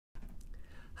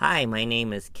Hi, my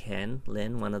name is Ken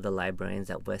Lin, one of the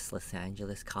librarians at West Los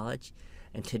Angeles College,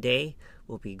 and today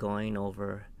we'll be going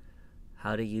over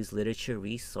how to use literature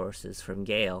resources from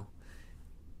Gale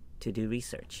to do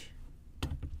research.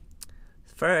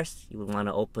 First, you would want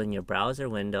to open your browser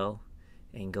window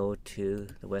and go to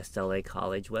the West LA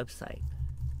College website,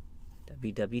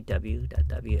 www.wlac.edu.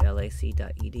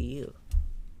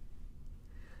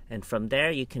 And from there,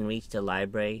 you can reach the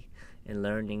Library and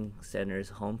Learning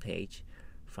Center's homepage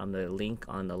from the link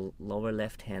on the lower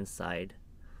left-hand side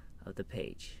of the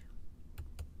page.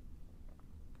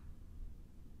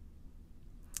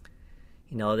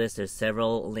 You notice there's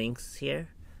several links here.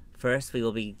 First, we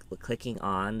will be clicking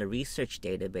on the research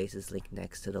databases link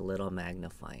next to the little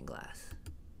magnifying glass.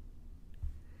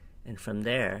 And from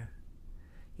there,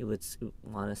 you would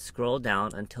want to scroll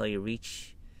down until you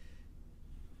reach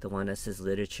the one that says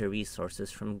Literature Resources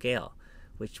from Gale,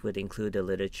 which would include the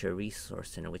Literature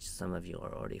Resource Center, which some of you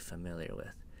are already familiar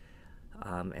with,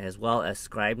 as well as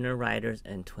Scribner Writers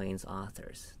and Twain's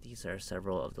Authors. These are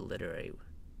several of the literary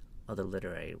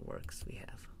works we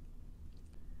have.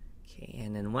 Okay,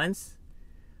 and then once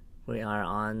we are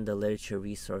on the Literature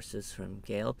Resources from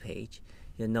Gale page,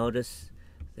 you'll notice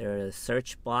there is a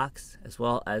search box as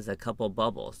well as a couple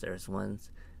bubbles. There's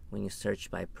ones when you search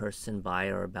by person, by,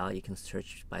 or about. You can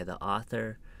search by the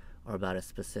author or about a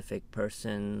specific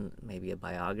person, maybe a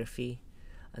biography.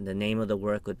 And the name of the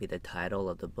work would be the title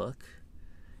of the book.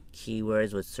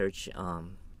 Keywords would search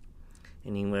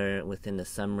anywhere within the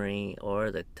summary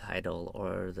or the title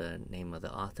or the name of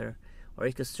the author. Or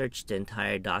you could search the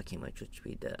entire document, which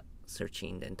would be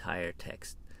searching the entire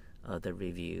text of the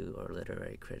review or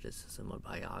literary criticism or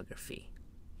biography.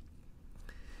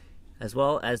 As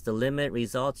well as the limit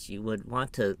results, you would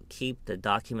want to keep the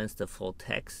documents to full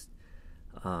text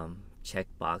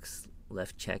checkbox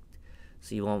left checked,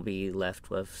 so you won't be left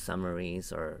with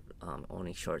summaries or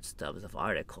only short stubs of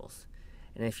articles.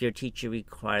 And if your teacher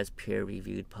requires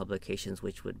peer-reviewed publications,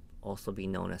 which would also be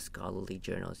known as scholarly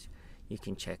journals, you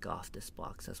can check off this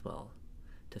box as well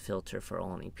to filter for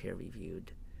only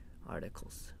peer-reviewed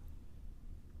articles.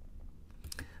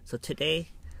 So today,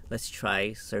 let's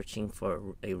try searching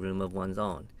for a room of one's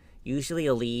own. Usually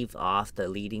you'll leave off the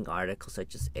leading articles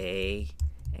such as A,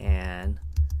 and,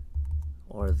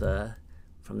 or the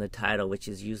from the title, which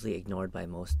is usually ignored by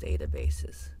most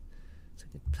databases. So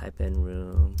you can type in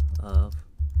room of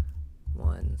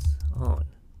one's own.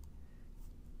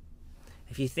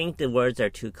 If you think the words are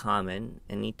too common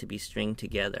and need to be stringed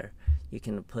together, you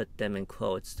can put them in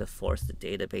quotes to force the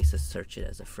database to search it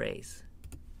as a phrase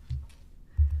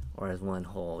or as one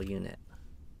whole unit.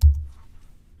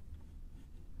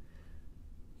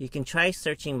 You can try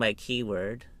searching by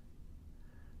keyword.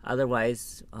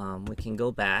 Otherwise, we can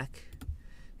go back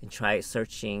and try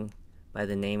searching by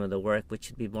the name of the work, which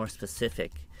should be more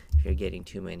specific if you're getting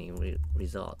too many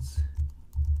results.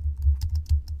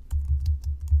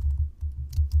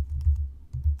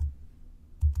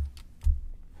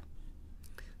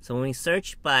 So when we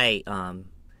search by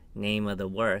name of the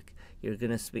work,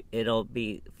 it'll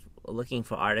be looking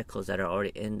for articles that are already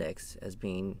indexed as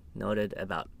being noted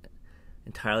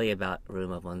entirely about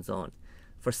room of one's own.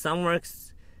 For some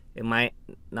works, it might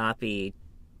not be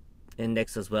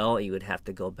indexed as well. You would have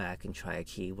to go back and try a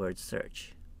keyword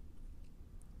search.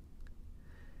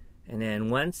 And then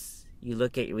once you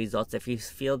look at your results, if you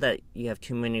feel that you have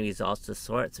too many results to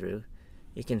sort through,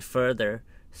 you can further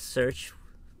search,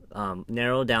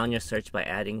 narrow down your search by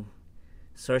adding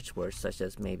search words such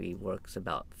as maybe works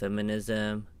about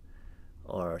feminism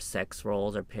or sex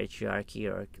roles or patriarchy,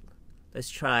 or let's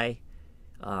try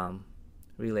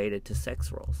related to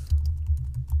sex roles.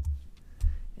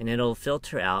 And it'll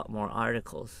filter out more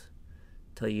articles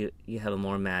till you have a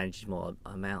more manageable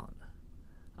amount.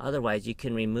 Otherwise, you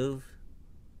can remove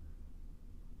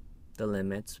the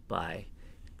limits by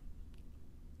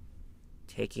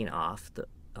taking off the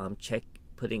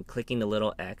clicking the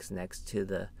little X next to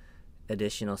the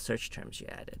additional search terms you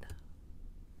added.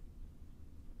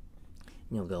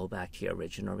 And you'll go back to your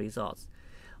original results.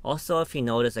 Also, if you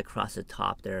notice across the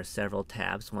top, there are several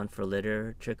tabs, one for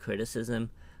literature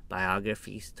criticism,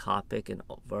 biographies, topic and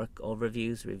work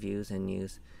overviews, reviews and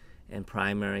news, and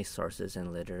primary sources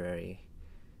and literary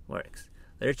works.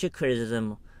 Literature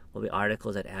criticism will be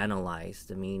articles that analyze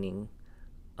the meaning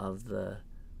of the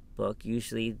book.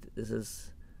 Usually this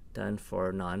is done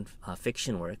for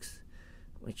non-fiction works,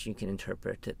 which you can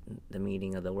interpret the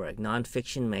meaning of the work.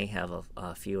 Non-fiction may have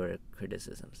fewer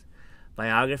criticisms.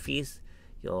 Biographies,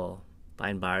 you'll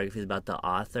find biographies about the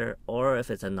author, or if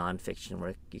it's a non-fiction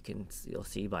work, you'll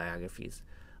see biographies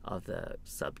of the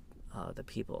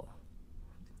people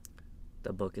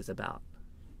the book is about.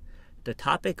 The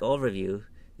topic overview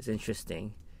is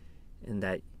interesting in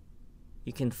that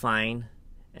you can find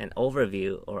an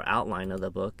overview or outline of the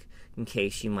book in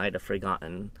case you might have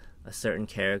forgotten a certain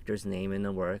character's name in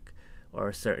the work or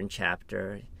a certain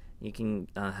chapter. You can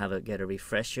get a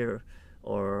refresher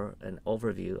or an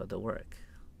overview of the work.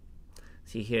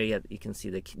 See here you can see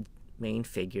the main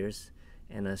figures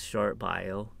and a short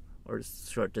bio or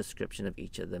short description of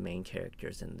each of the main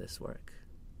characters in this work,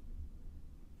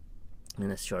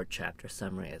 and a short chapter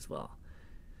summary as well,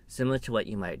 similar to what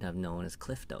you might have known as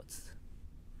Cliff Notes.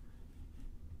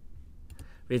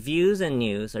 Reviews and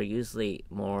news are usually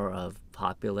more of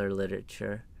popular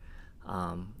literature.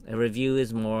 A review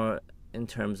is more in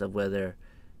terms of whether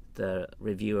the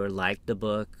reviewer liked the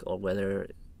book or whether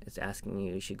it's asking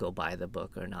you should go buy the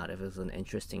book or not, if it was an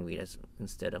interesting read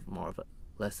instead of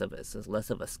less of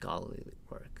a scholarly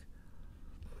work.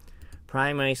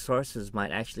 Primary sources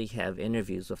might actually have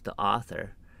interviews with the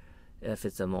author if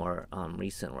it's a more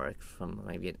recent work from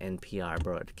maybe an NPR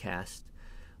broadcast,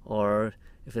 or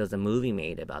if it was a movie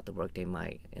made about the work, they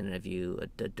might interview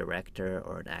the director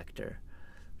or an actor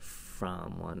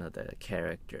from one of the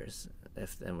characters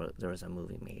if there was a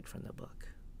movie made from the book.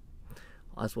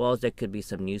 As well as there could be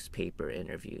some newspaper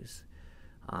interviews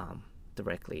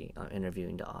directly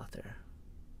interviewing the author.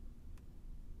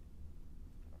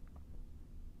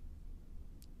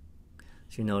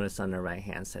 So you notice on the right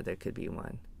hand side there could be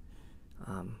one.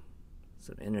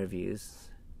 Some interviews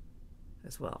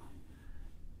as well.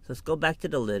 So let's go back to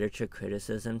the literature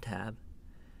criticism tab.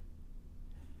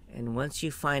 And once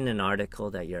you find an article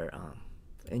that you're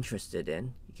interested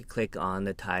in, you can click on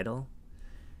the title.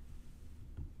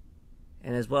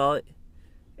 And as well,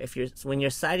 when you're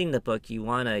citing the book, you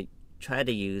want to try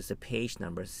to use the page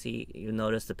numbers. See, you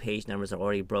notice the page numbers are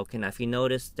already broken. Now, if you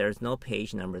notice there's no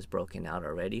page numbers broken out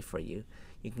already for you,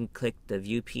 you can click the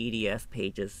View PDF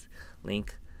Pages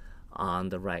link on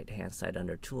the right-hand side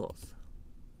under Tools.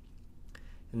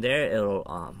 And there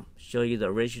it'll show you the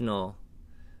original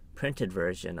printed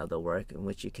version of the work in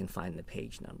which you can find the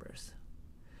page numbers.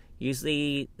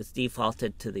 Usually it's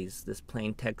defaulted to this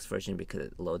plain text version because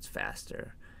it loads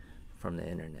faster from the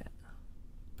internet.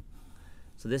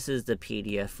 So this is the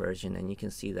PDF version, and you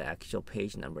can see the actual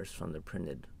page numbers from the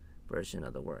printed version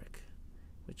of the work,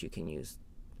 which you can use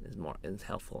is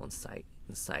helpful in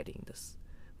citing this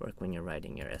work when you're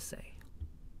writing your essay.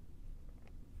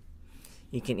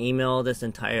 You can email this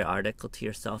entire article to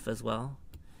yourself as well.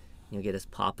 You'll get this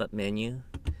pop-up menu.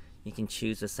 You can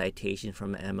choose a citation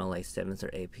from MLA 7th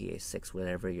or APA 6,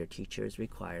 whatever your teacher is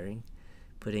requiring.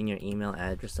 Put in your email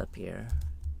address up here.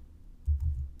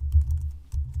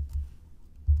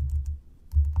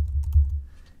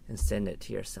 And send it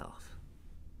to yourself.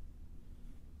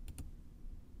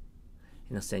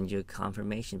 And it'll send you a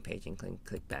confirmation page and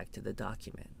click back to the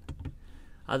document.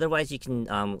 Otherwise, you can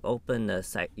open the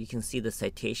site. You can see the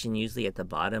citation usually at the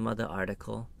bottom of the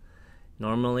article.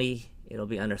 Normally, it'll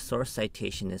be under source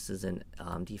citation. This is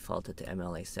defaulted to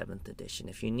MLA 7th edition.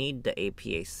 If you need the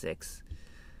APA 6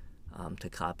 to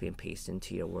copy and paste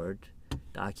into your Word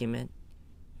document,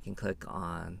 you can click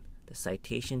on the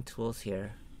citation tools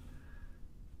here,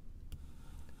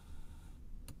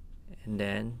 and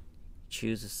then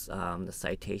choose the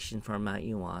citation format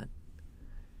you want,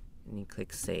 and you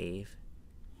click Save,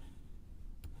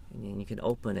 and then you can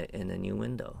open it in a new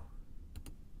window.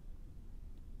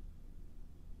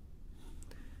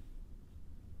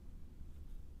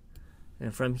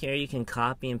 And from here you can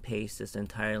copy and paste this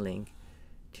entire link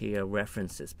to your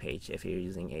references page if you're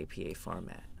using APA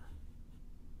format.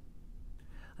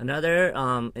 Another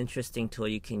interesting tool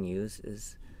you can use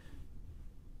is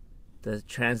the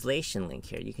translation link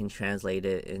here. You can translate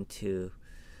it into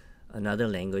another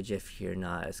language if you're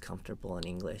not as comfortable in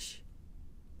English.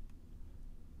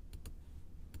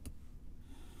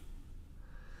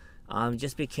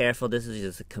 Just be careful, this is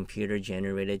just a computer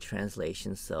generated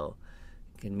translation, so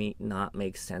it can not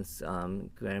make sense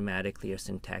grammatically or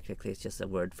syntactically. It's just a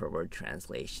word for word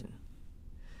translation.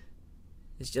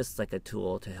 It's just like a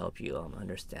tool to help you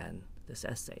understand this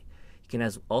essay. You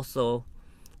can also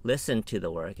listen to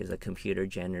the work as a computer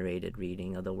generated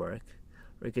reading of the work,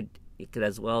 or you could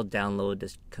as well download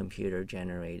this computer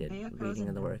generated reading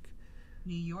of the work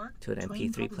New York, to an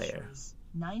MP3 player.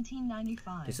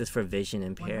 1995. This is for vision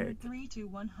impaired 103 to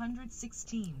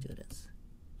 116. students.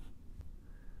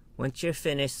 Once you're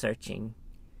finished searching,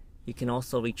 you can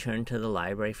also return to the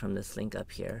library from this link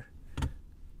up here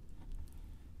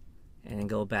and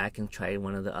go back and try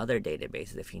one of the other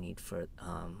databases if you need for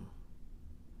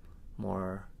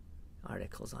more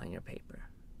articles on your paper.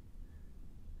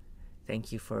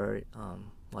 Thank you for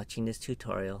watching this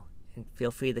tutorial, And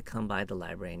feel free to come by the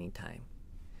library anytime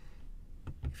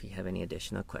if you have any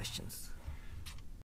additional questions.